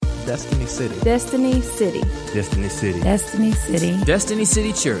Destiny City. Destiny City. Destiny City. Destiny City. Destiny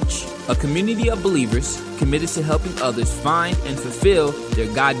City Church, a community of believers committed to helping others find and fulfill their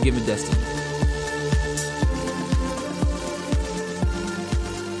God-given destiny.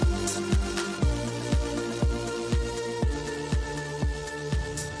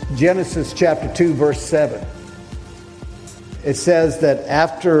 Genesis chapter 2, verse 7. It says that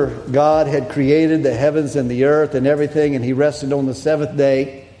after God had created the heavens and the earth and everything, and He rested on the seventh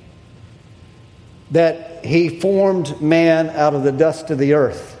day, that He formed man out of the dust of the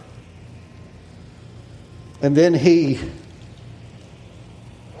earth. And then He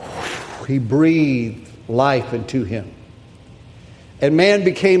breathed life into him. And man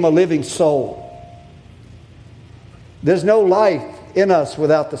became a living soul. There's no life in us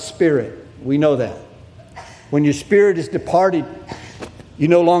without the Spirit. We know that. When your spirit is departed, you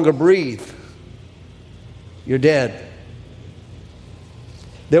no longer breathe. You're dead.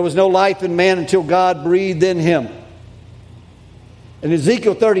 There was no life in man until God breathed in him. In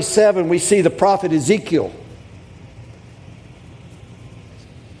Ezekiel 37, we see the prophet Ezekiel.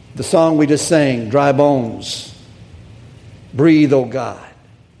 The song we just sang, Dry Bones, Breathe, O God.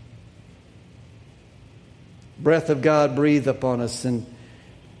 Breath of God, breathe upon us. And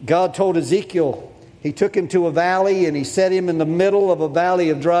God told Ezekiel, He took him to a valley and He set him in the middle of a valley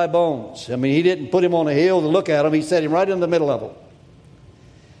of dry bones. I mean, He didn't put him on a hill to look at him. He set him right in the middle of them.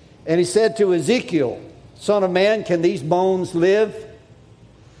 And He said to Ezekiel, Son of man, can these bones live?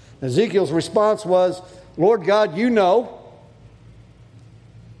 Ezekiel's response was, Lord God, you know.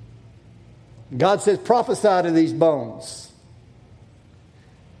 God says, prophesy to these bones.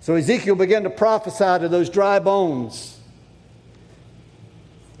 So Ezekiel began to prophesy to those dry bones.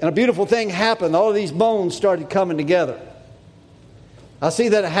 And a beautiful thing happened. All of these bones started coming together. I see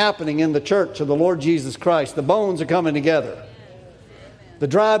that happening in the church of the Lord Jesus Christ. The bones are coming together. The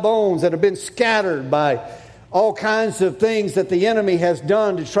dry bones that have been scattered by all kinds of things that the enemy has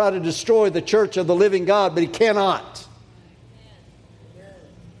done to try to destroy the church of the living God, but he cannot.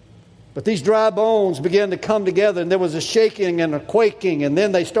 But these dry bones began to come together, and there was a shaking and a quaking, and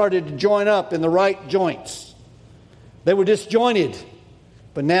then they started to join up in the right joints. They were disjointed,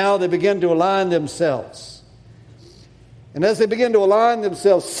 but now they began to align themselves. And as they began to align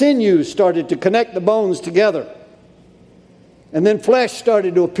themselves, sinews started to connect the bones together. And then flesh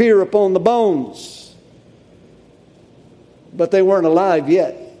started to appear upon the bones. But they weren't alive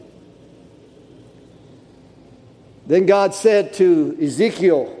yet. Then God said to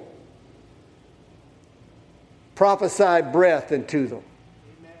Ezekiel, prophesy breath into them.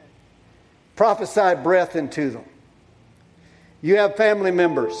 Amen. Prophesy breath into them. You have family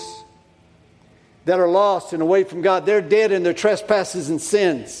members that are lost and away from God. They're dead in their trespasses and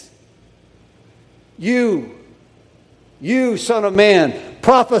sins. You, son of man,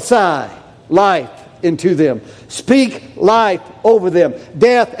 prophesy life into them. Speak life over them.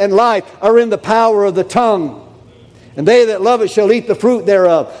 Death and life are in the power of the tongue. And they that love it shall eat the fruit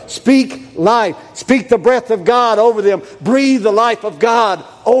thereof. Speak life. Speak the breath of God over them. Breathe the life of God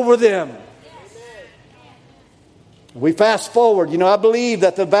over them. We fast forward. I believe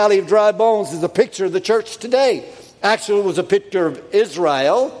that the Valley of Dry Bones is a picture of the church today. Actually, it was a picture of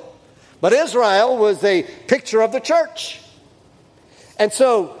Israel. But Israel was a picture of the church. And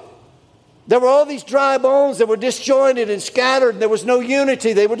so there were all these dry bones that were disjointed and scattered, and there was no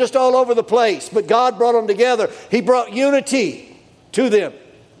unity. They were just all over the place. But God brought them together. He brought unity to them.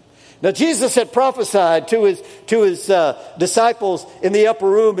 Now, Jesus had prophesied to his disciples in the upper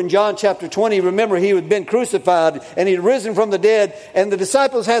room in John chapter 20. Remember, He had been crucified, and He had risen from the dead, and the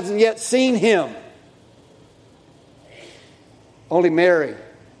disciples hadn't yet seen Him. Only Mary.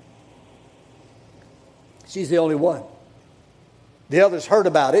 She's the only one. The others heard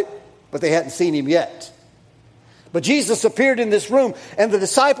about it, but they hadn't seen Him yet. But Jesus appeared in this room, and the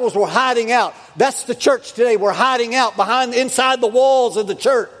disciples were hiding out. That's the church today. We're hiding out inside the walls of the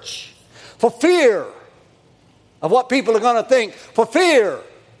church for fear of what people are going to think, for fear of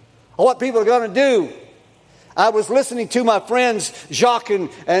what people are going to do. I was listening to my friends Jacques and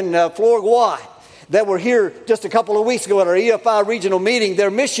Fleur Goy that were here just a couple of weeks ago at our EFI regional meeting.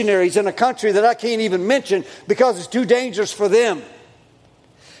 They're missionaries in a country that I can't even mention because it's too dangerous for them.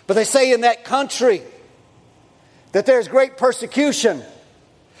 But they say in that country that there's great persecution,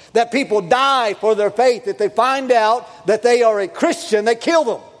 that people die for their faith. If they find out that they are a Christian, they kill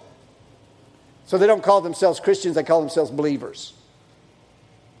them. So they don't call themselves Christians, they call themselves believers.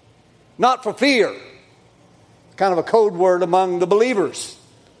 Not for fear. It's kind of a code word among the believers.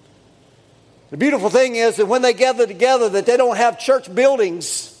 The beautiful thing is that when they gather together, that they don't have church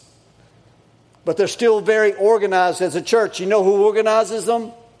buildings, but they're still very organized as a church. You know who organizes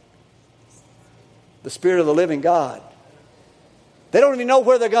them? the Spirit of the living God. They don't even know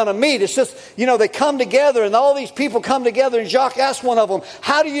where they're going to meet. It's just, they come together and all these people come together, and Jacques asked one of them,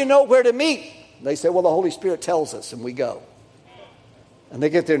 how do you know where to meet? And they say, well, the Holy Spirit tells us, and we go. And they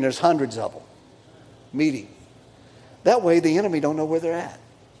get there and there's hundreds of them meeting. That way the enemy don't know where they're at.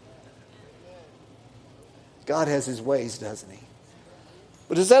 God has his ways, doesn't he?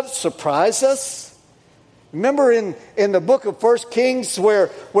 But does that surprise us? Remember in the book of 1 Kings where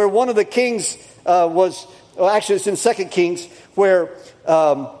one of the kings actually it's in 2 Kings, where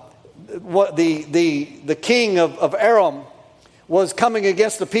the king of Aram was coming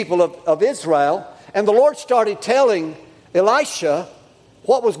against the people of Israel, and the Lord started telling Elisha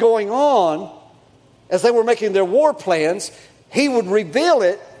what was going on as they were making their war plans. He would reveal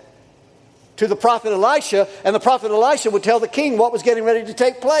it to the prophet Elisha, and the prophet Elisha would tell the king what was getting ready to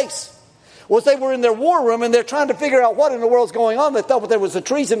take place. Well, they were in their war room, and they're trying to figure out what in the world's going on. They thought there was a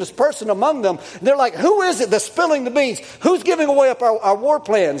treasonous person among them. And they're like, who is it that's spilling the beans? Who's giving away up our war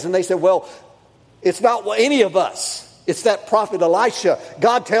plans? And they said, well, it's not any of us. It's that prophet Elisha.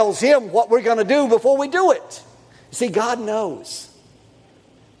 God tells him what we're going to do before we do it. You see, God knows.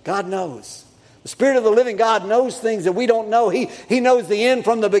 God knows. The Spirit of the living God knows things that we don't know. He knows the end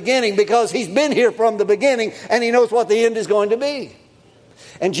from the beginning because he's been here from the beginning, and he knows what the end is going to be.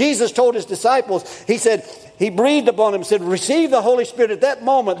 And Jesus told his disciples, he said, he breathed upon them, said, receive the Holy Spirit. At that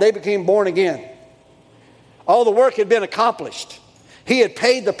moment, they became born again. All the work had been accomplished. He had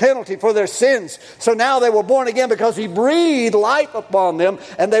paid the penalty for their sins. So now they were born again because he breathed life upon them,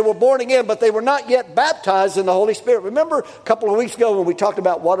 and they were born again, but they were not yet baptized in the Holy Spirit. Remember a couple of weeks ago when we talked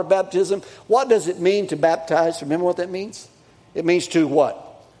about water baptism? What does it mean to baptize? Remember what that means? It means to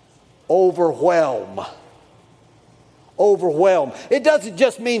what? Overwhelm. Overwhelm. It doesn't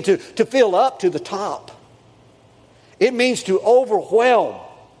just mean to fill up to the top. It means to overwhelm,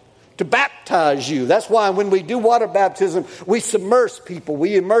 to baptize you. That's why when we do water baptism, we submerge people.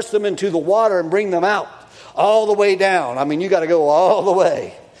 We immerse them into the water and bring them out all the way down. I mean, you got to go all the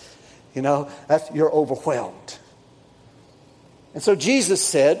way. You're overwhelmed. And so Jesus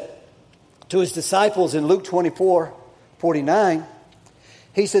said to his disciples in Luke 24:49,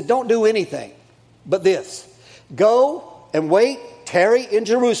 he said, don't do anything but this. Go and wait, tarry in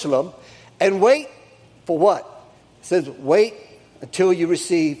Jerusalem, and wait for what? It says, wait until you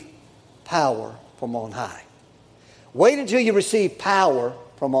receive power from on high. Wait until you receive power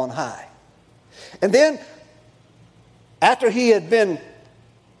from on high. And then, after he had been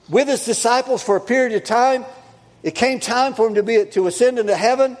with his disciples for a period of time, it came time for him to ascend into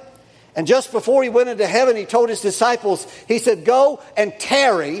heaven. And just before he went into heaven, he told his disciples, he said, go and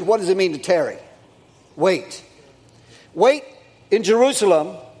tarry. What does it mean to tarry? Wait. Wait in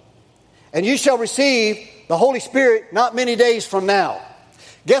Jerusalem, and you shall receive the Holy Spirit not many days from now.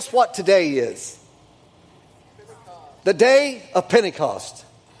 Guess what today is? The day of Pentecost.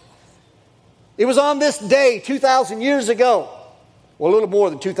 It was on this day 2,000 years ago. Well, a little more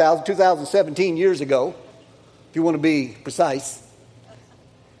than 2017 years ago, if you want to be precise,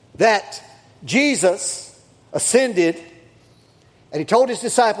 that Jesus ascended. And he told his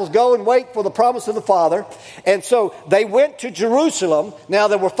disciples, go and wait for the promise of the Father. And so they went to Jerusalem. Now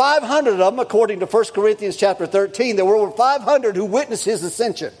there were 500 of them, according to 1 Corinthians chapter 13. There were over 500 who witnessed his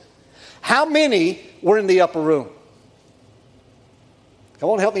ascension. How many were in the upper room? Come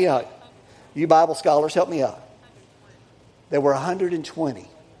on, help me out. You Bible scholars, help me out. There were 120.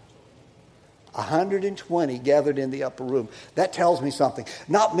 120 gathered in the upper room. That tells me something.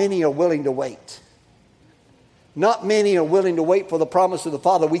 Not many are willing to wait. Not many are willing to wait for the promise of the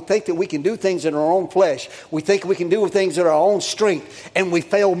Father. We think that we can do things in our own flesh. We think we can do things in our own strength, and we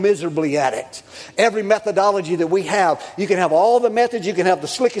fail miserably at it. Every methodology that we have, you can have all the methods. You can have the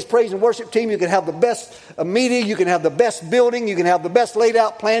slickest praise and worship team. You can have the best media. You can have the best building. You can have the best laid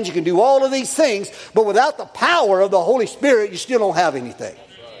out plans. You can do all of these things, but without the power of the Holy Spirit, you still don't have anything.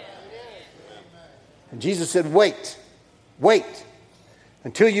 And Jesus said, wait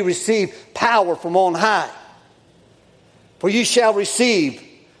until you receive power from on high. For you shall receive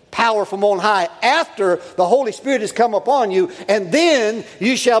power from on high after the Holy Spirit has come upon you, and then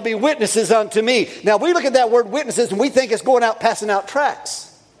you shall be witnesses unto me. Now we look at that word witnesses and we think it's going out passing out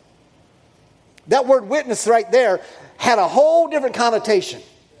tracts. That word witness right there had a whole different connotation.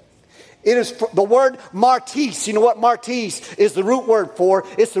 It is the word martis. You know what martis is the root word for?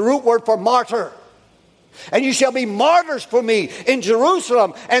 It's the root word for martyr. And you shall be martyrs for me in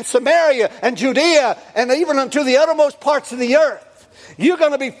Jerusalem and Samaria and Judea and even unto the uttermost parts of the earth. You're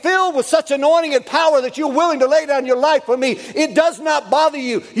going to be filled with such anointing and power that you're willing to lay down your life for me. It does not bother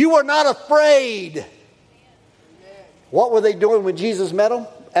you. You are not afraid. What were they doing when Jesus met them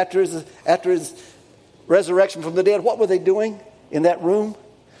after his resurrection from the dead, what were they doing in that room?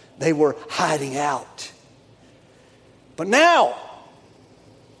 They were hiding out. But now,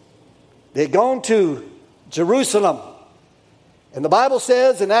 they had gone to Jerusalem. And the Bible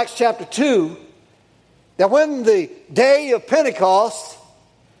says in Acts chapter 2 that when the day of Pentecost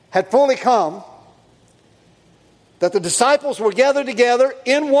had fully come, that the disciples were gathered together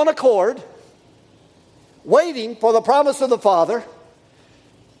in one accord, waiting for the promise of the Father.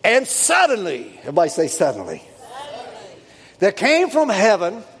 And suddenly, everybody say suddenly, there came from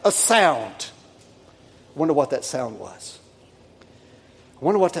heaven a sound. I wonder what that sound was. I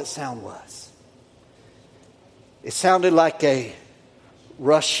wonder what that sound was. It sounded like a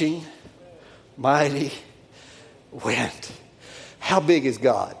rushing, mighty wind. How big is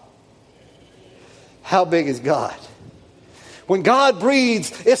God? How big is God? When God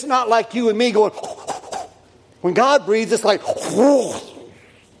breathes, it's not like you and me going. When God breathes, it's like.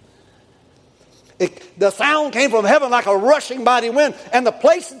 The sound came from heaven like a rushing mighty wind. And the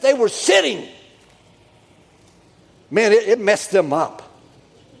place that they were sitting, man, it messed them up.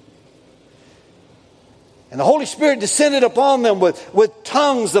 And the Holy Spirit descended upon them with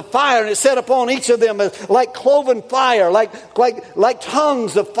tongues of fire. And it set upon each of them like cloven fire, like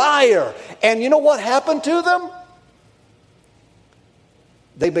tongues of fire. And you know what happened to them?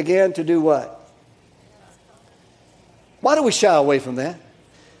 They began to do what? Why do we shy away from that?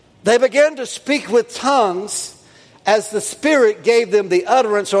 They began to speak with tongues as the Spirit gave them the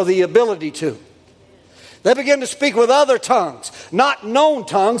utterance or the ability to. They began to speak with other tongues, not known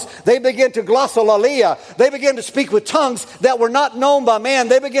tongues. They began to glossolalia. They began to speak with tongues that were not known by man.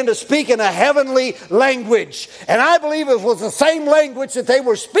 They began to speak in a heavenly language. And I believe it was the same language that they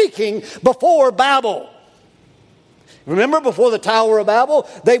were speaking before Babel. Remember, before the Tower of Babel,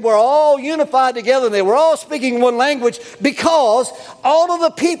 they were all unified together. And they were all speaking one language because all of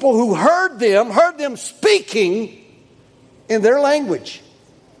the people who heard them speaking in their language.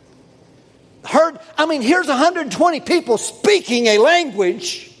 Here's 120 people speaking a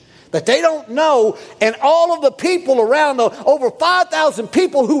language that they don't know, and all of the people around, over 5,000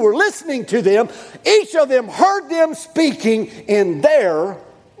 people who were listening to them, each of them heard them speaking in their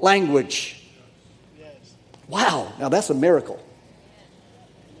language. Wow, now that's a miracle.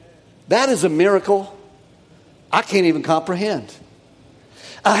 That is a miracle I can't even comprehend.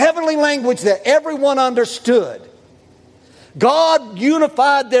 A heavenly language that everyone understood. God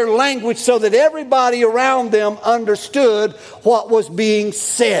unified their language so that everybody around them understood what was being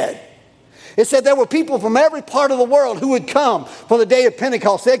said. It said there were people from every part of the world who would come for the day of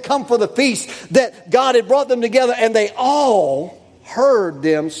Pentecost. They'd come for the feast that God had brought them together, and they all heard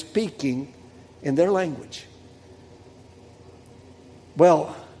them speaking in their language.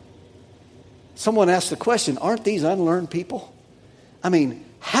 Well, someone asked the question, aren't these unlearned people? I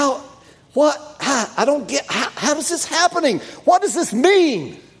don't get, how is this happening? What does this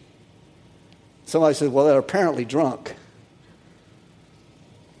mean? Somebody said, well, they're apparently drunk.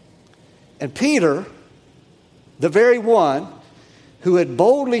 And Peter, the very one who had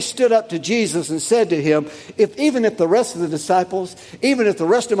boldly stood up to Jesus and said to him, even if the rest of the disciples, even if the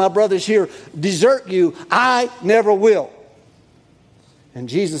rest of my brothers here desert you, I never will. And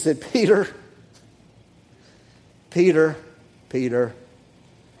Jesus said, Peter,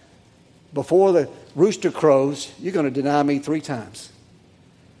 before the rooster crows, you're going to deny me 3 times.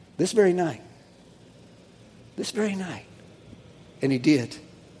 This very night. This very night. And he did.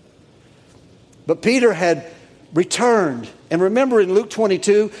 But Peter had returned. And remember in Luke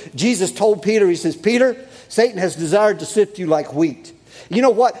 22, Jesus told Peter, he says, Peter, Satan has desired to sift you like wheat. You know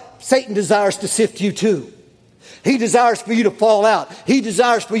what? Satan desires to sift you too. He desires for you to fall out. He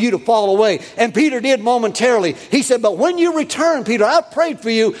desires for you to fall away. And Peter did momentarily. He said, but when you return, Peter, I've prayed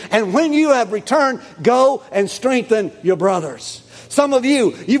for you. And when you have returned, go and strengthen your brothers. Some of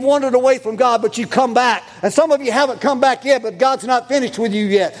you, you've wandered away from God, but you come back. And some of you haven't come back yet, but God's not finished with you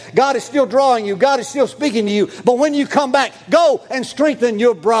yet. God is still drawing you. God is still speaking to you. But when you come back, go and strengthen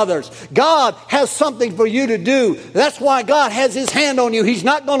your brothers. God has something for you to do. That's why God has his hand on you. He's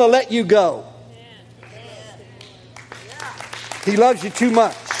not going to let you go. He loves you too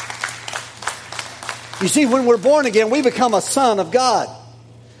much. You see, when we're born again, we become a son of God.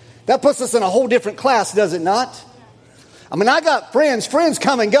 That puts us in a whole different class, does it not? I got friends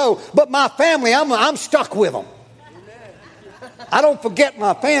come and go, but my family, I'm stuck with them. I don't forget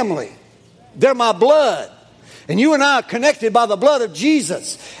my family. They're my blood. And you and I are connected by the blood of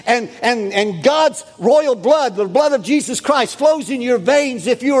Jesus. And God's royal blood, the blood of Jesus Christ, flows in your veins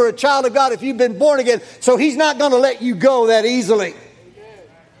if you are a child of God, if you've been born again. So he's not going to let you go that easily.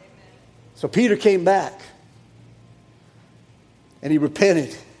 So Peter came back. And he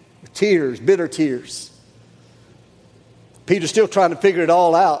repented with tears, bitter tears. Peter's still trying to figure it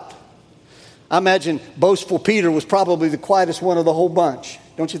all out. I imagine boastful Peter was probably the quietest one of the whole bunch.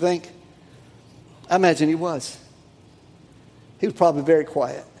 Don't you think? I imagine he was. He was probably very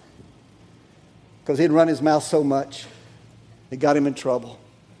quiet. Because he'd run his mouth so much, it got him in trouble.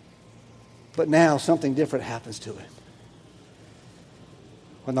 But now something different happens to him.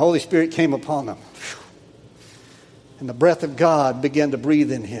 When the Holy Spirit came upon him, and the breath of God began to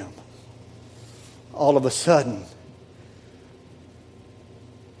breathe in him, all of a sudden,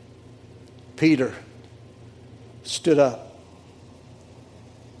 Peter stood up.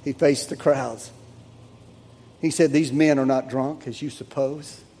 He faced the crowds. He said, these men are not drunk as you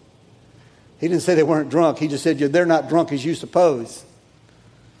suppose. He didn't say they weren't drunk. He just said, they're not drunk as you suppose.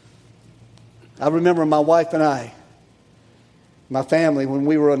 I remember my wife and I, my family, when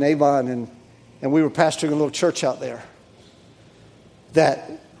we were in Avon and we were pastoring a little church out there, that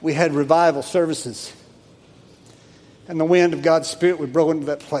we had revival services. And the wind of God's Spirit would blow into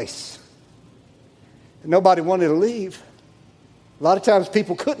that place. And nobody wanted to leave. A lot of times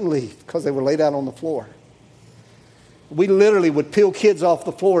people couldn't leave because they were laid out on the floor. We literally would peel kids off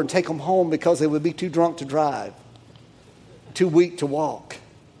the floor and take them home because they would be too drunk to drive, too weak to walk.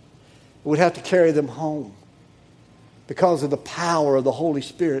 We'd have to carry them home because of the power of the Holy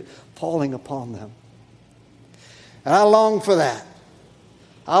Spirit falling upon them. And I long for that.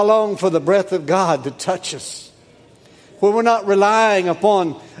 I long for the breath of God to touch us, where we're not relying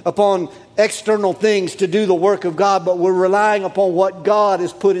upon external things to do the work of God, but we're relying upon what God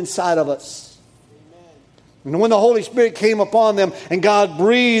has put inside of us. And when the Holy Spirit came upon them and God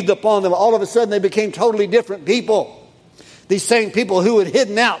breathed upon them, all of a sudden they became totally different people. These same people who had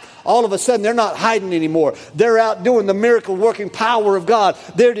hidden out, all of a sudden they're not hiding anymore. They're out doing the miracle working power of God.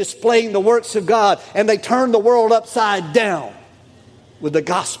 They're displaying the works of God, and they turned the world upside down with the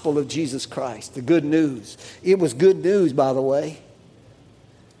gospel of Jesus Christ, the good news. It was good news, by the way.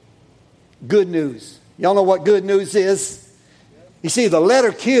 Good news. Y'all know what good news is? You see, the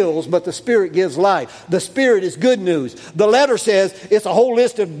letter kills, but the Spirit gives life. The Spirit is good news. The letter says it's a whole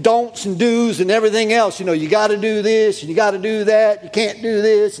list of don'ts and do's and everything else. You know, you got to do this, and you got to do that. You can't do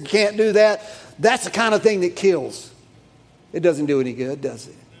this, and you can't do that. That's the kind of thing that kills. It doesn't do any good, does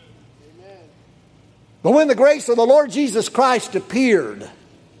it? Amen. But when the grace of the Lord Jesus Christ appeared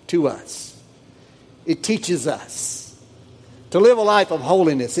to us, it teaches us to live a life of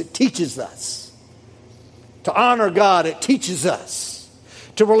holiness. It teaches us to honor God. It teaches us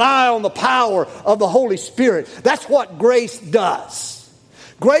to rely on the power of the Holy Spirit. That's what grace does.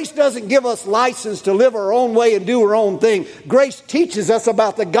 Grace doesn't give us license to live our own way and do our own thing. Grace teaches us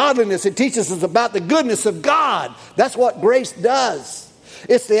about the godliness. It teaches us about the goodness of God. That's what grace does.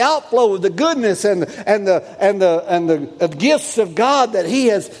 It's the outflow of the goodness and the gifts of God that He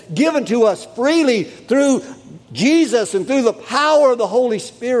has given to us freely through Jesus and through the power of the Holy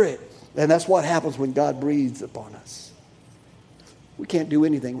Spirit. And that's what happens when God breathes upon us. We can't do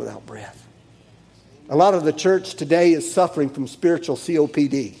anything without breath. A lot of the church today is suffering from spiritual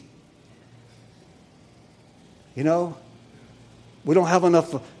COPD. You know, we don't have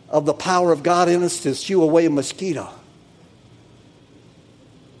enough of the power of God in us to shoo away a mosquito.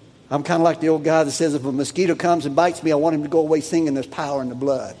 I'm kind of like the old guy that says, if a mosquito comes and bites me, I want him to go away singing there's power in the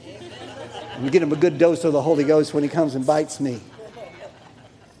blood. And get him a good dose of the Holy Ghost when he comes and bites me.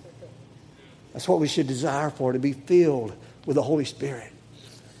 That's what we should desire for, to be filled with the Holy Spirit.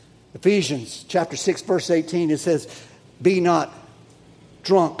 Ephesians chapter 6, verse 18, it says, be not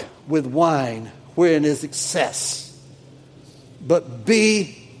drunk with wine wherein is excess, but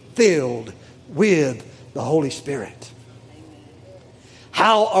be filled with the Holy Spirit.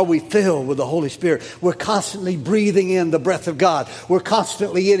 How are we filled with the Holy Spirit? We're constantly breathing in the breath of God. We're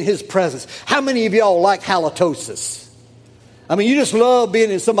constantly in His presence. How many of y'all like halitosis? I mean, you just love being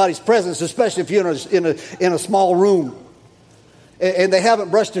in somebody's presence, especially if you're in a small room and they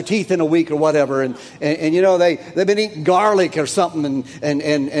haven't brushed their teeth in a week or whatever, and you know they've been eating garlic or something,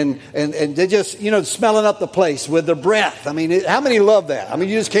 and they just, you know, smelling up the place with their breath. I mean, how many love that? I mean,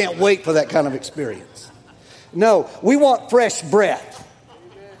 you just can't wait for that kind of experience. No, we want fresh breath.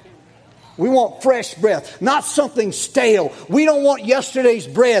 We want fresh breath, not something stale. We don't want yesterday's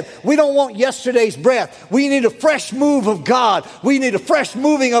bread. We don't want yesterday's breath. We need a fresh move of God. We need a fresh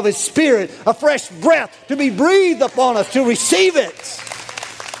moving of His Spirit, a fresh breath to be breathed upon us, to receive it.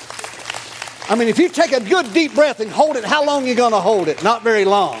 I mean, if you take a good deep breath and hold it, how long are you going to hold it? Not very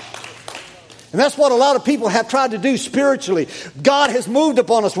long. And that's what a lot of people have tried to do spiritually. God has moved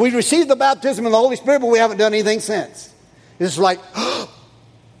upon us. We received the baptism of the Holy Spirit, but we haven't done anything since. It's like,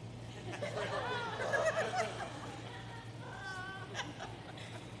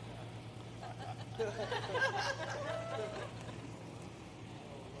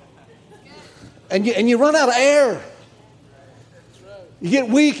 And you run out of air. You get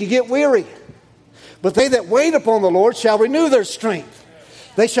weak, you get weary. But they that wait upon the Lord shall renew their strength.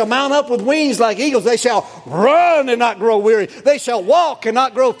 They shall mount up with wings like eagles. They shall run and not grow weary. They shall walk and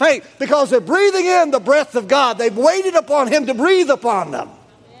not grow faint, because they're breathing in the breath of God. They've waited upon Him to breathe upon them.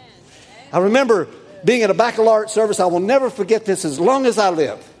 I remember being at a baccalaureate service. I will never forget this as long as I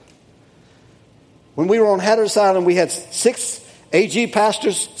live. When we were on Hatteras Island, we had 6 AG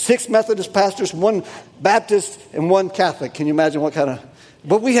pastors, 6 Methodist pastors, 1 Baptist, and 1 Catholic. Can you imagine what kind of...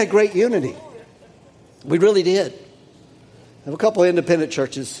 But we had great unity. We really did. There were a couple of independent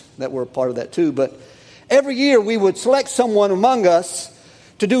churches that were a part of that too. But every year we would select someone among us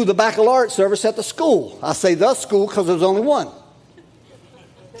to do the baccalaureate service at the school. I say the school because there was only one.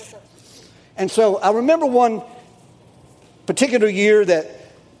 And so I remember one particular year that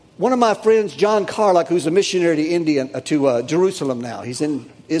one of my friends, John Carlock, who's a missionary to India, to Jerusalem now. He's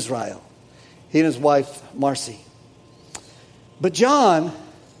in Israel. He and his wife, Marcy. But John,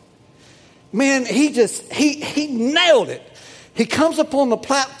 man, he nailed it. He comes up on the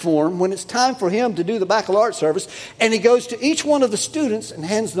platform when it's time for him to do the baccalaureate service, and he goes to each one of the students and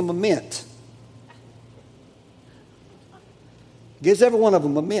hands them a mint. Gives every one of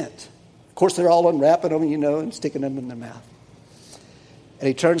them a mint. Of course, they're all unwrapping them, and sticking them in their mouth. And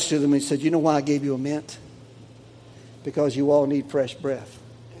he turns to them and he said, "You know why I gave you a mint? Because you all need fresh breath."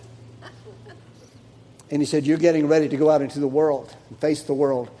 And he said, "You're getting ready to go out into the world and face the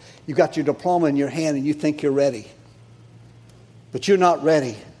world. You've got your diploma in your hand and you think you're ready. But you're not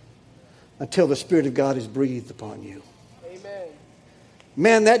ready until the Spirit of God is breathed upon you." Amen.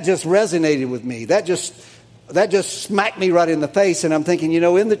 Man, that just resonated with me. That just smacked me right in the face. And I'm thinking,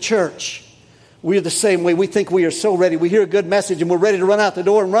 in the church, we're the same way. We think we are so ready. We hear a good message and we're ready to run out the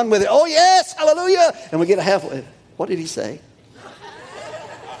door and run with it. Oh, yes, hallelujah. And we get a halfway. What did he say?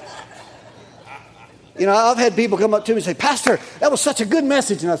 I've had people come up to me and say, "Pastor, that was such a good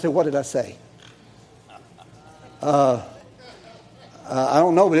message." And I say, "What did I say?" I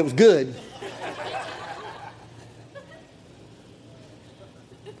don't know, but it was good.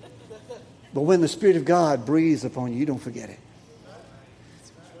 But when the Spirit of God breathes upon you, you don't forget it.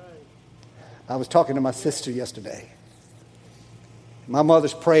 I was talking to my sister yesterday. My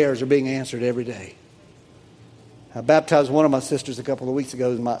mother's prayers are being answered every day. I baptized one of my sisters a couple of weeks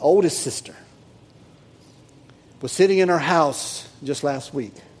ago. My oldest sister was sitting in her house just last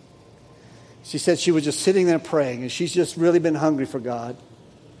week. She said she was just sitting there praying, and she's just really been hungry for God.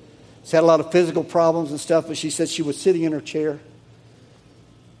 She's had a lot of physical problems and stuff, but she said she was sitting in her chair.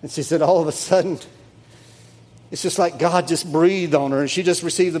 And she said all of a sudden, it's just like God just breathed on her, and she just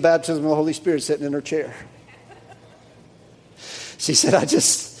received the baptism of the Holy Spirit sitting in her chair. She said, it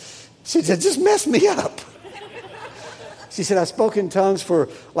just messed me up. She said, I spoke in tongues for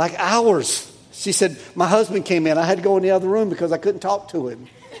like hours. She said, my husband came in. I had to go in the other room because I couldn't talk to him.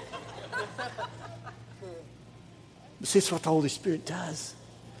 But see, it's what the Holy Spirit does.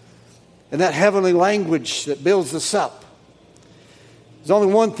 And that heavenly language that builds us up. There's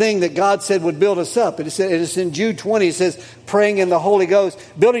only one thing that God said would build us up. It's in Jude 20. It says, praying in the Holy Ghost,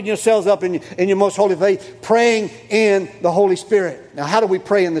 building yourselves up in your most holy faith, praying in the Holy Spirit. Now, how do we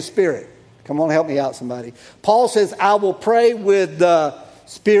pray in the Spirit? Come on, help me out, somebody. Paul says, I will pray with the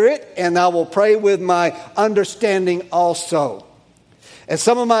Spirit, and I will pray with my understanding also. And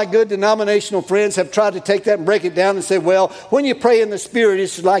some of my good denominational friends have tried to take that and break it down and say, well, when you pray in the Spirit,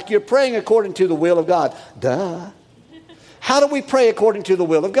 it's like you're praying according to the will of God. Duh. How do we pray according to the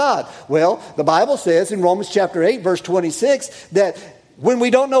will of God? Well, the Bible says in Romans chapter 8, verse 26, that when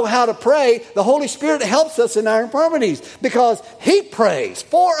we don't know how to pray, the Holy Spirit helps us in our infirmities because He prays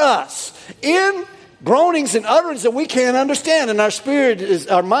for us in groanings and utterance that we can't understand. And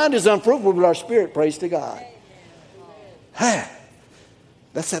our mind is unfruitful, but our spirit prays to God. Hey,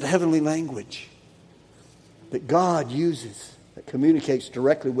 that's that heavenly language that God uses, that communicates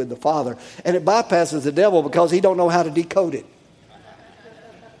directly with the Father. And it bypasses the devil because he don't know how to decode it.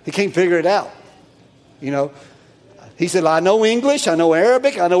 He can't figure it out. He said, I know English, I know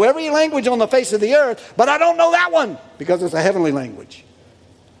Arabic, I know every language on the face of the earth, but I don't know that one because it's a heavenly language.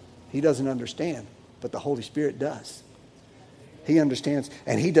 He doesn't understand, but the Holy Spirit does. He understands,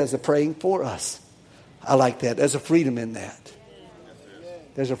 and He does the praying for us. I like that. There's a freedom in that.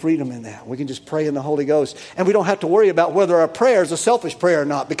 There's a freedom in that. We can just pray in the Holy Ghost, and we don't have to worry about whether our prayer is a selfish prayer or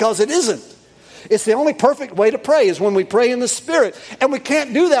not, because it isn't. It's the only perfect way to pray is when we pray in the Spirit, and we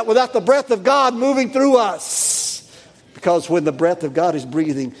can't do that without the breath of God moving through us. Because when the breath of God is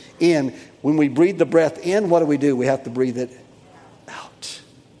breathing in, when we breathe the breath in, what do? We have to breathe it out.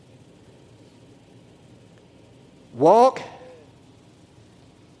 Walk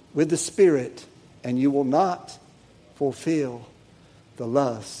with the Spirit and you will not fulfill the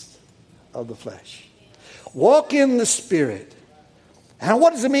lust of the flesh. Walk in the Spirit. Now,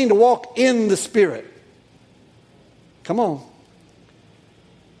 what does it mean to walk in the Spirit? Come on.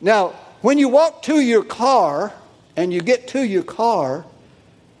 Now, when you walk to your car and you get to your car,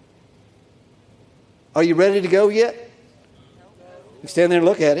 are you ready to go yet? You stand there and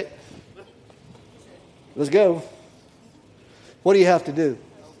look at it. Let's go. What do you have to do?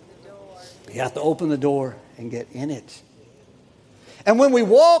 You have to open the door and get in it. And when we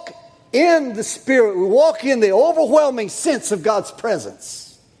walk in the Spirit, we walk in the overwhelming sense of God's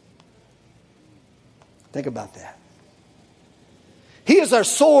presence. Think about that. He is our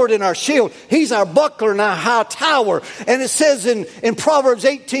sword and our shield. He's our buckler and our high tower. And it says in Proverbs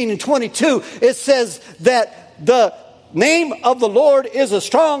 18 and 22, it says that the name of the Lord is a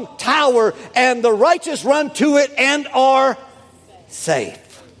strong tower, and the righteous run to it and are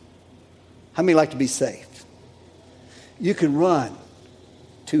safe. How many like to be safe? You can run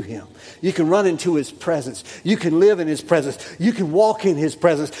to Him. You can run into His presence. You can live in His presence. You can walk in His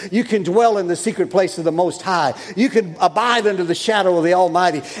presence. You can dwell in the secret place of the Most High. You can abide under the shadow of the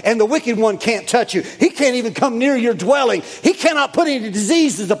Almighty. And the wicked one can't touch you. He can't even come near your dwelling. He cannot put any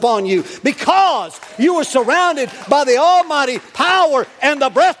diseases upon you, because you are surrounded by the almighty power and the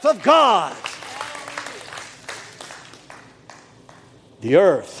breath of God. The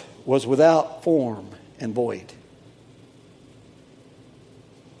earth was without form and void.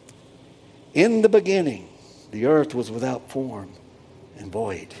 In the beginning, the earth was without form and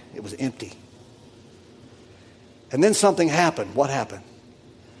void. It was empty. And then something happened. What happened?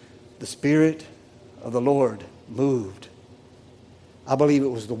 The Spirit of the Lord moved. I believe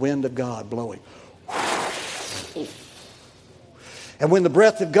it was the wind of God blowing. And when the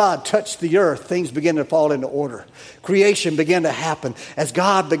breath of God touched the earth, things began to fall into order. Creation began to happen. As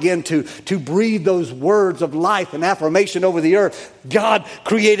God began to breathe those words of life and affirmation over the earth, God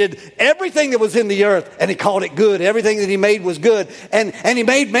created everything that was in the earth, and He called it good. Everything that He made was good. And He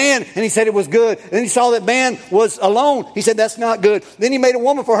made man, and He said it was good. Then He saw that man was alone. He said, that's not good. Then He made a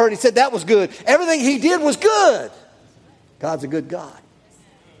woman for her, and He said that was good. Everything He did was good. God's a good God.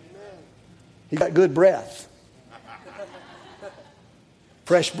 He got good breath.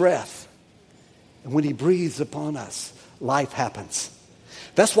 Fresh breath. And when He breathes upon us, life happens.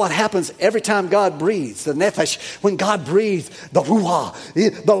 That's what happens every time God breathes. The nephesh, when God breathes, the ruah,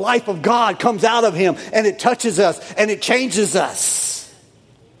 the life of God comes out of Him, and it touches us and it changes us.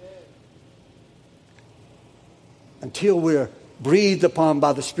 Until we're breathed upon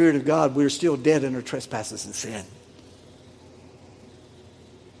by the Spirit of God, we're still dead in our trespasses and sin.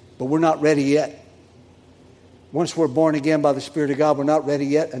 But we're not ready yet. Once we're born again by the Spirit of God, we're not ready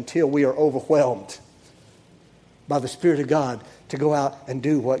yet until we are overwhelmed by the Spirit of God to go out and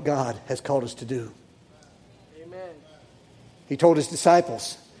do what God has called us to do. Amen. He told His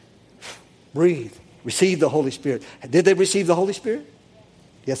disciples, breathe, receive the Holy Spirit. Did they receive the Holy Spirit?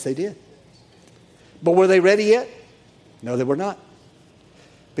 Yes, they did. But were they ready yet? No, they were not.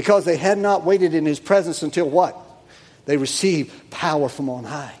 Because they had not waited in His presence until what? They received power from on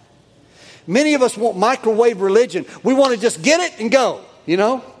high. Many of us want microwave religion. We want to just get it and go, you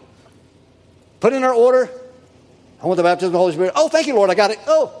know. Put in our order. I want the baptism of the Holy Spirit. Oh, thank you, Lord, I got it.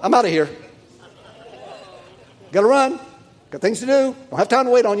 Oh, I'm out of here. Got to run. Got things to do. Don't have time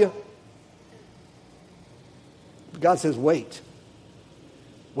to wait on you. But God says, wait.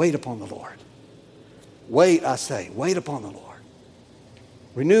 Wait upon the Lord. Wait, I say. Wait upon the Lord.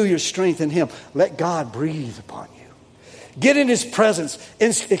 Renew your strength in Him. Let God breathe upon you. Get in His presence.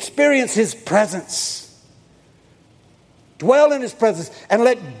 Experience His presence. Dwell in His presence. And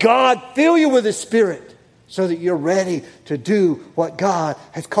let God fill you with His Spirit so that you're ready to do what God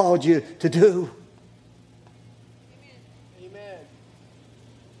has called you to do. Amen.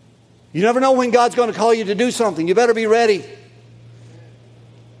 You never know when God's going to call you to do something. You better be ready.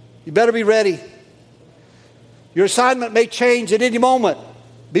 You better be ready. Your assignment may change at any moment.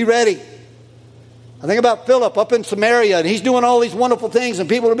 Be ready. I think about Philip up in Samaria, and he's doing all these wonderful things, and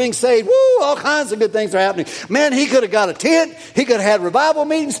people are being saved. Woo, all kinds of good things are happening. Man, he could have got a tent. He could have had revival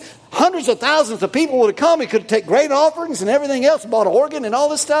meetings. Hundreds of thousands of people would have come. He could have taken great offerings and everything else, bought an organ and all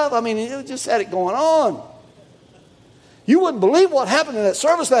this stuff. I mean, he just had it going on. You wouldn't believe what happened in that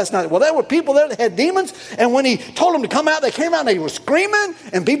service last night. Well, there were people there that had demons, and when he told them to come out, they came out and they were screaming,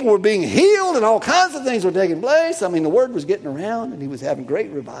 and people were being healed, and all kinds of things were taking place. I mean, the word was getting around, and he was having great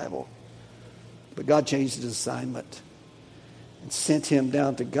revival. But God changed his assignment and sent him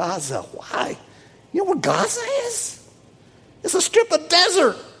down to Gaza. Why? You know where Gaza is? It's a strip of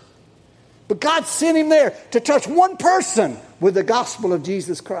desert. But God sent him there to touch one person with the gospel of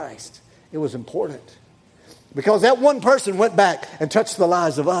Jesus Christ. It was important. Because that one person went back and touched the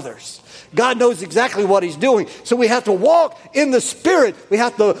lives of others. God knows exactly what He's doing. So we have to walk in the Spirit. We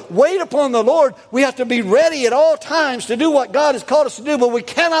have to wait upon the Lord. We have to be ready at all times to do what God has called us to do. But we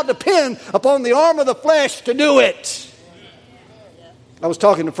cannot depend upon the arm of the flesh to do it. I was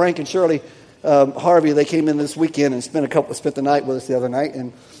talking to Frank and Shirley Harvey. They came in this weekend and spent the night with us the other night.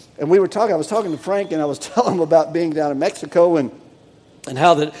 And we were talking. I was talking to Frank, and I was telling him about being down in Mexico and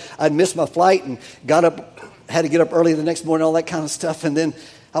how that I'd missed my flight and had to get up early the next morning, all that kind of stuff. And then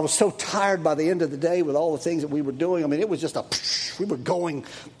I was so tired by the end of the day with all the things that we were doing. I mean, it was just we were going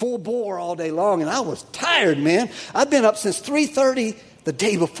full bore all day long, and I was tired, man. I'd been up since 3:30 the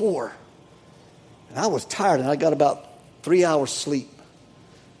day before, and I was tired, and I got about 3 hours sleep.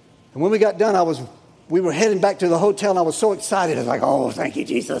 And when we got done, we were heading back to the hotel, and I was so excited. I was like, oh, thank you,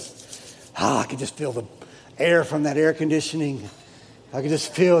 Jesus. I could just feel the air from that air conditioning. I could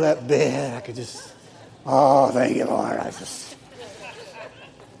just feel that bed. Oh, thank you, Lord. I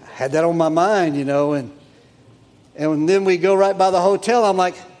had that on my mind, and then we go right by the hotel. I'm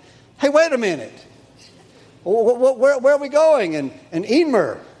like, hey, wait a minute. Where are we going? And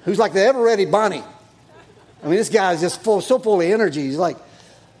Edenmer, who's like the ever-ready Bonnie. I mean, this guy is just so full of energy. He's like,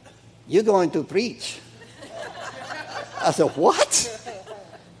 you're going to preach. I said, what?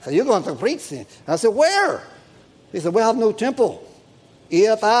 So you're going to preach then? I said, where? He said, we have no temple.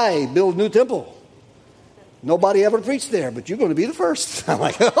 EFI, build new temple. Nobody ever preached there, but you're going to be the first. I'm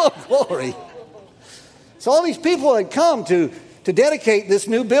like, oh, glory. So all these people had come to dedicate this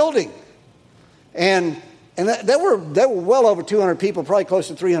new building. And there were well over 200 people, probably close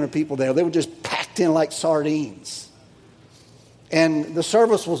to 300 people there. They were just packed in like sardines. And the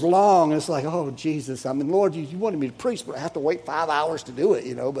service was long. It's like, oh, Jesus. I mean, Lord, you wanted me to preach, but I have to wait 5 hours to do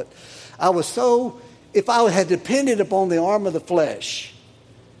it, But I was if I had depended upon the arm of the flesh,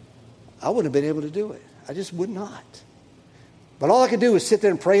 I wouldn't have been able to do it. I just would not. But all I could do was sit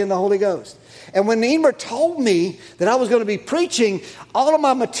there and pray in the Holy Ghost. And when Emer told me that I was going to be preaching, all of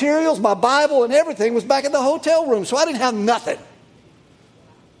my materials, my Bible and everything was back in the hotel room. So I didn't have nothing.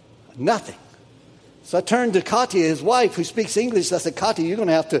 Nothing. So I turned to Katya, his wife, who speaks English. I said, Katya, you're going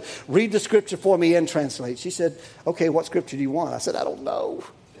to have to read the scripture for me and translate. She said, okay, what scripture do you want? I said, I don't know.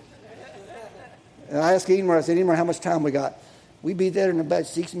 And I asked Emer, Emer, how much time we got? We be there in about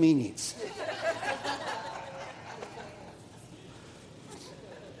 6 minutes.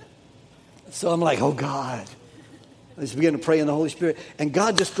 So I'm like, oh, God. I just began to pray in the Holy Spirit. And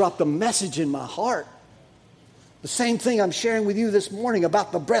God just dropped a message in my heart. The same thing I'm sharing with you this morning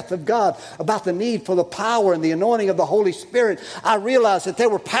about the breath of God, about the need for the power and the anointing of the Holy Spirit. I realized that there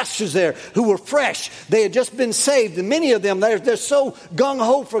were pastors there who were fresh. They had just been saved. And many of them, they're so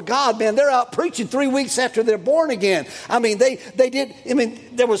gung-ho for God, man. They're out preaching 3 weeks after they're born again. I mean, I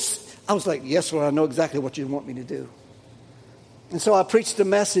was like, yes, Lord, I know exactly what you want me to do. And so I preached the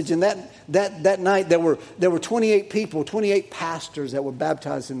message, and that night there were 28 people, 28 pastors that were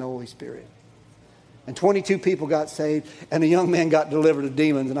baptized in the Holy Spirit. And 22 people got saved, and a young man got delivered of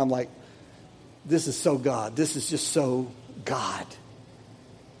demons. And I'm like, this is so God. This is just so God.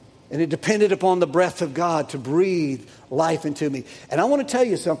 And it depended upon the breath of God to breathe life into me. And I want to tell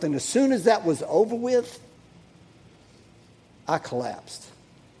you something. As soon as that was over with, I collapsed.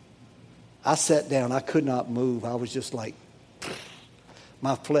 I sat down. I could not move. I was just like,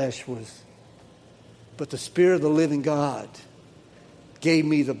 my flesh was. But the Spirit of the living God gave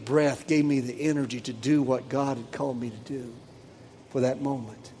me the breath, gave me the energy to do what God had called me to do for that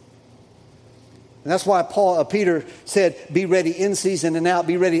moment. And that's why Peter said, be ready in season and out.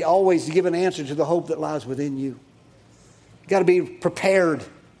 Be ready always to give an answer to the hope that lies within you. You've got to be prepared.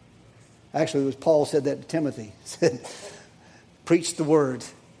 Actually, it was Paul said that to Timothy. He said, preach the word.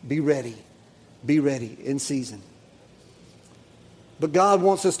 Be ready. Be ready in season. But God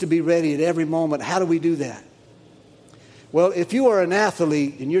wants us to be ready at every moment. How do we do that? Well, if you are an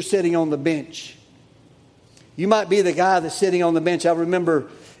athlete and you're sitting on the bench, you might be the guy that's sitting on the bench. I remember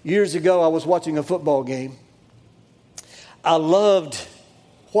years ago I was watching a football game. I loved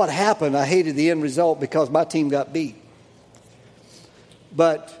what happened. I hated the end result because my team got beat.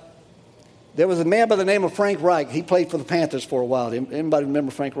 But there was a man by the name of Frank Reich. He played for the Panthers for a while. Anybody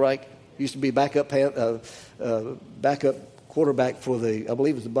remember Frank Reich? He used to be backup quarterback for I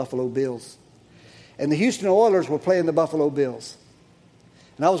believe it was the Buffalo Bills. And the Houston Oilers were playing the Buffalo Bills.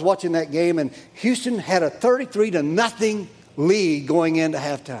 And I was watching that game, and Houston had a 33-0 lead going into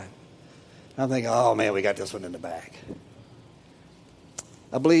halftime. And I'm thinking, oh, man, we got this one in the bag.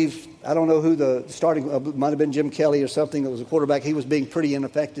 I don't know who the starting, might have been Jim Kelly or something that was a quarterback. He was being pretty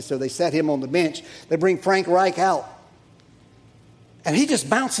ineffective, so they sat him on the bench. They bring Frank Reich out. And he just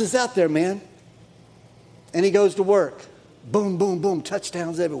bounces out there, man. And he goes to work. Boom, boom, boom.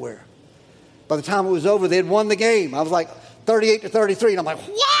 Touchdowns everywhere. By the time it was over, they had won the game. I was like 38-33. And I'm like,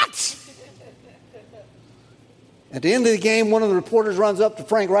 what? At the end of the game, one of the reporters runs up to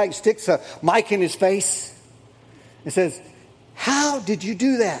Frank Reich, sticks a mic in his face, and says, how did you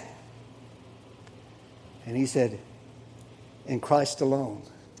do that? And he said, in Christ alone,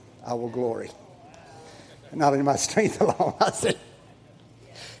 I will glory. Not in my strength alone. I said,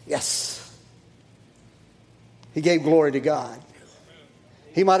 yes. He gave glory to God.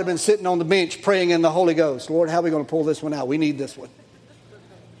 He might have been sitting on the bench praying in the Holy Ghost. Lord, how are we going to pull this one out? We need this one.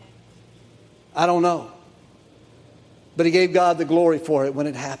 I don't know. But he gave God the glory for it when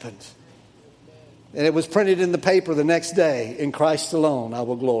it happened. And it was printed in the paper the next day, in Christ alone, I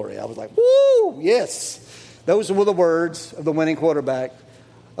will glory. I was like, woo, yes. Those were the words of the winning quarterback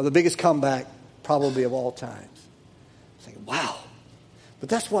of the biggest comeback probably of all times. I was thinking, wow. But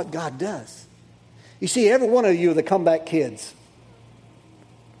that's what God does. You see, every one of you are the comeback kids.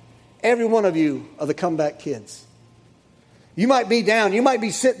 Every one of you are the comeback kids. You might be down. You might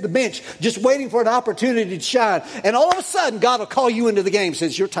be sitting the bench just waiting for an opportunity to shine. And all of a sudden, God will call you into the game.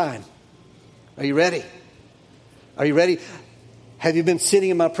 Says, your time. Are you ready? Are you ready? Have you been sitting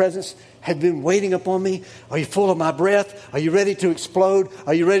in my presence? Have you been waiting upon me? Are you full of my breath? Are you ready to explode?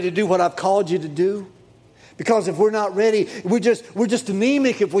 Are you ready to do what I've called you to do? Because if we're not ready, we're just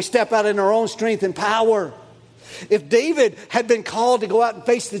anemic if we step out in our own strength and power. If David had been called to go out and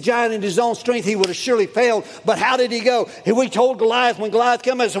face the giant in his own strength, he would have surely failed. But how did he go? He told Goliath, when Goliath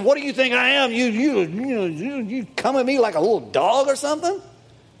came and said, what do you think I am? You come at me like a little dog or something?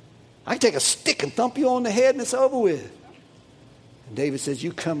 I can take a stick and thump you on the head and it's over with. And David says,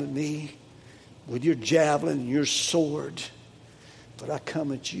 you come at me with your javelin and your sword, but I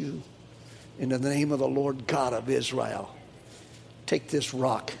come at you in the name of the Lord God of Israel. Take this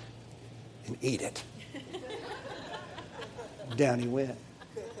rock and eat it. Down he went.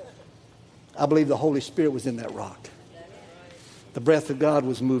 I believe the Holy Spirit was in that rock. The breath of God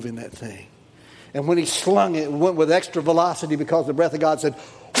was moving that thing. And when he slung it, it went with extra velocity because the breath of God said,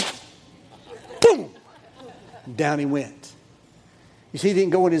 boom! Down he went. You see, he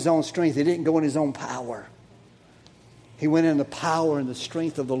didn't go in his own strength. He didn't go in his own power. He went in the power and the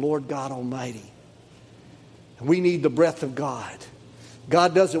strength of the Lord God Almighty. And we need the breath of God.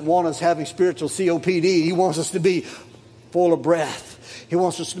 God doesn't want us having spiritual COPD. He wants us to be full of breath. He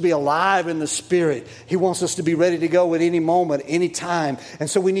wants us to be alive in the Spirit. He wants us to be ready to go at any moment, any time. And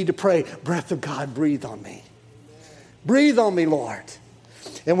so we need to pray, breath of God, breathe on me. Breathe on me, Lord.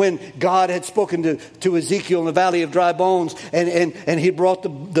 And when God had spoken to Ezekiel in the valley of dry bones, and he brought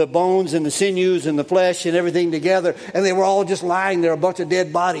the bones and the sinews and the flesh and everything together, and they were all just lying there, a bunch of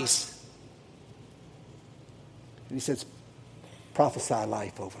dead bodies. And he says, prophesy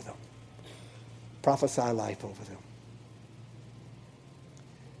life over them. Prophesy life over them.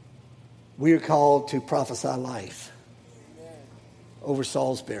 We are called to prophesy life over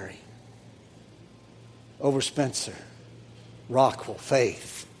Salisbury, over Spencer, Rockwell,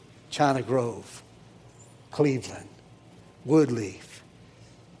 Faith, China Grove, Cleveland, Woodleaf,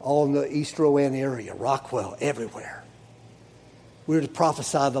 all in the East Rowan area, Rockwell, everywhere. We're to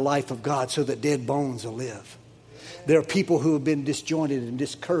prophesy the life of God so that dead bones will live. There are people who have been disjointed and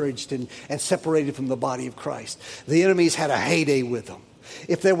discouraged and separated from the body of Christ. The enemy's had a heyday with them.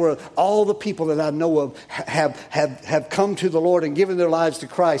 If there were all the people that I know of have come to the Lord and given their lives to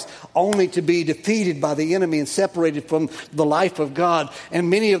Christ only to be defeated by the enemy and separated from the life of God. And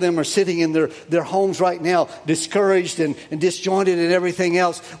many of them are sitting in their homes right now, discouraged and disjointed and everything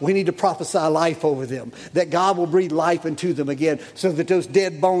else. We need to prophesy life over them, that God will breathe life into them again so that those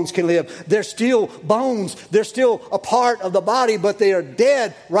dead bones can live. They're still bones. They're still a part of the body, but they are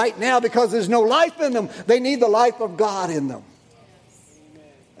dead right now because there's no life in them. They need the life of God in them.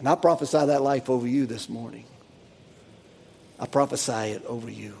 And I prophesy that life over you this morning. I prophesy it over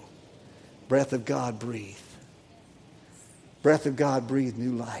you. Breath of God, breathe. Breath of God, breathe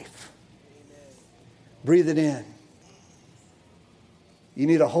new life. Breathe it in. You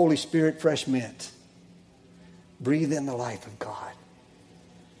need a Holy Spirit fresh mint. Breathe in the life of God.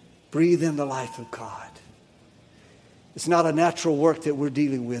 Breathe in the life of God. It's not a natural work that we're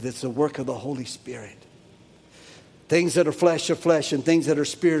dealing with. It's the work of the Holy Spirit. Things that are flesh, and things that are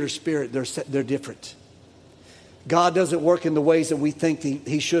spirit are spirit. They're different. God doesn't work in the ways that we think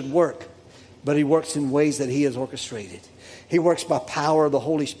He should work, but He works in ways that He has orchestrated. He works by power of the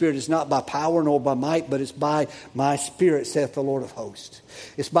Holy Spirit. It's not by power nor by might, but it's by my Spirit, saith the Lord of hosts.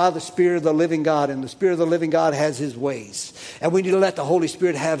 It's by the Spirit of the living God, and the Spirit of the living God has His ways. And we need to let the Holy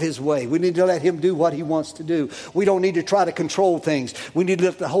Spirit have His way. We need to let Him do what He wants to do. We don't need to try to control things. We need to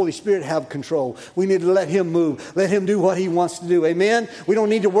let the Holy Spirit have control. We need to let Him move. Let Him do what He wants to do. Amen? We don't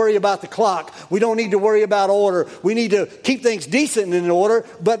need to worry about the clock. We don't need to worry about order. We need to keep things decent and in order,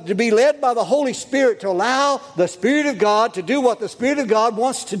 but to be led by the Holy Spirit, to allow the Spirit of God to do what the Spirit of God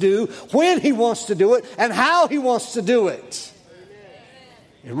wants to do, when He wants to do it, and how He wants to do it.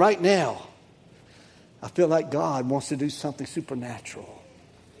 And right now, I feel like God wants to do something supernatural.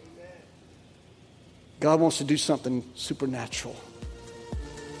 God wants to do something supernatural.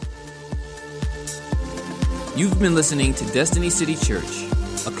 You've been listening to Destiny City Church,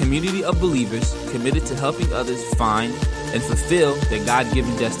 a community of believers committed to helping others find and fulfill their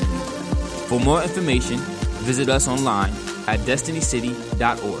God-given destiny. For more information, visit us online at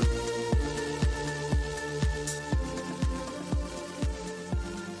destinycity.org.